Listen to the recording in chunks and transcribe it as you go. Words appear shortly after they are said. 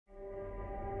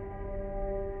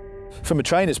From a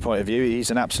trainer's point of view,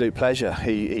 he's an absolute pleasure.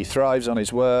 He thrives on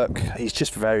his work. He's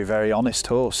just a very, very honest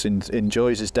horse,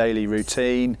 enjoys his daily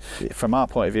routine. From our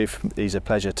point of view, he's a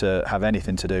pleasure to have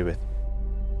anything to do with.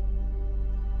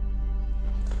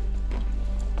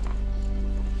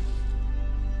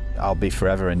 I'll be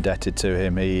forever indebted to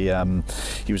him. He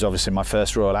was obviously my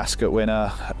first Royal Ascot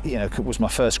winner, you know, was my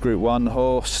first Group 1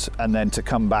 horse, and then to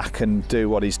come back and do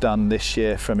what he's done this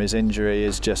year from his injury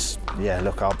is just, yeah,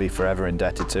 look, I'll be forever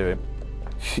indebted to him.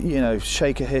 You know,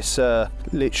 Shaker Hissa,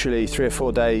 literally 3 or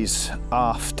 4 days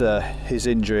after his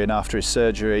injury and after his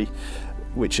surgery,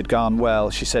 which had gone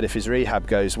well, she said if his rehab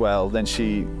goes well, then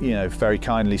she, you know, very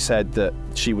kindly said that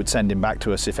she would send him back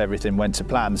to us if everything went to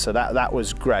plan. So that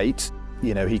was great.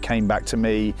 You know, he came back to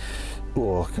me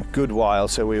a good while,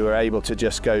 so we were able to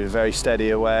just go very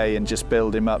steady away and just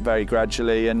build him up very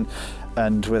gradually, and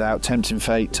without tempting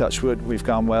fate, touch wood, we've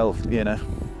gone well, you know.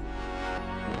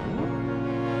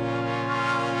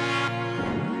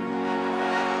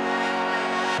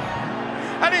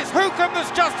 And it's Hukum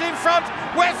that's just in front.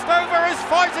 Westover is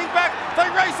fighting back. They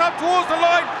race up towards the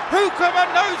line. Hukum and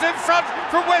nose in front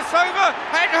from Westover,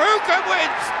 and Hukum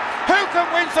wins. Hukum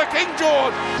wins the King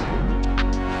George.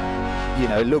 You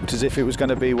know, it looked as if it was going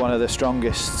to be one of the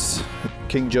strongest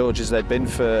King Georges they'd been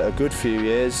for a good few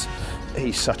years.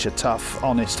 He's such a tough,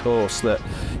 honest horse that,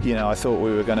 you know, I thought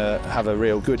we were going to have a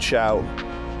real good shout.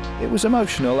 It was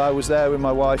emotional. I was there with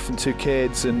my wife and 2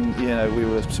 kids, and, you know, we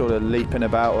were sort of leaping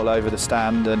about all over the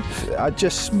stand, and I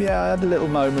just, yeah, I had a little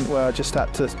moment where I just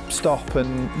had to stop,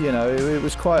 and, you know, it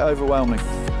was quite overwhelming.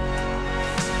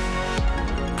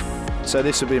 So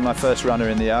this will be my first runner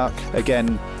in the Arc.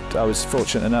 Again, I was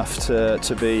fortunate enough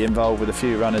to be involved with a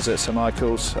few runners at St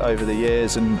Michael's over the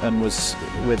years, and was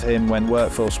with him when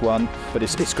Workforce won. But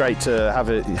it's great to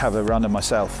have a runner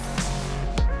myself.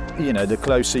 You know, the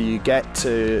closer you get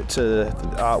to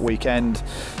the Arc weekend,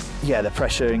 yeah, the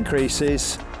pressure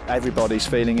increases. Everybody's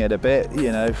feeling it a bit,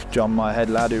 you know. John, my head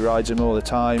lad who rides him all the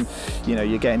time, you know,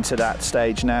 you're getting to that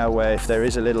stage now where if there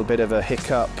is a little bit of a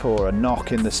hiccup or a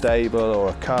knock in the stable or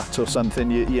a cut or something,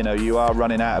 you know, you are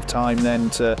running out of time then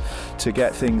to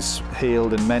get things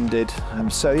healed and mended.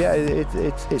 So yeah,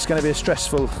 it's going to be a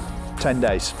stressful 10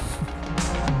 days.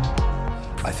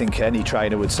 I think any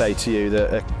trainer would say to you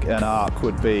that an Arc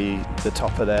would be the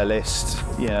top of their list.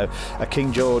 You know, a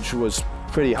King George was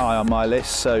pretty high on my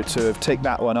list, so to have ticked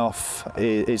that one off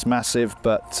is massive,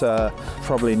 but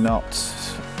probably not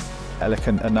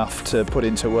eloquent enough to put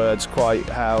into words quite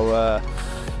how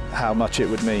much it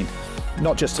would mean.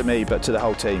 Not just to me, but to the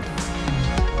whole team.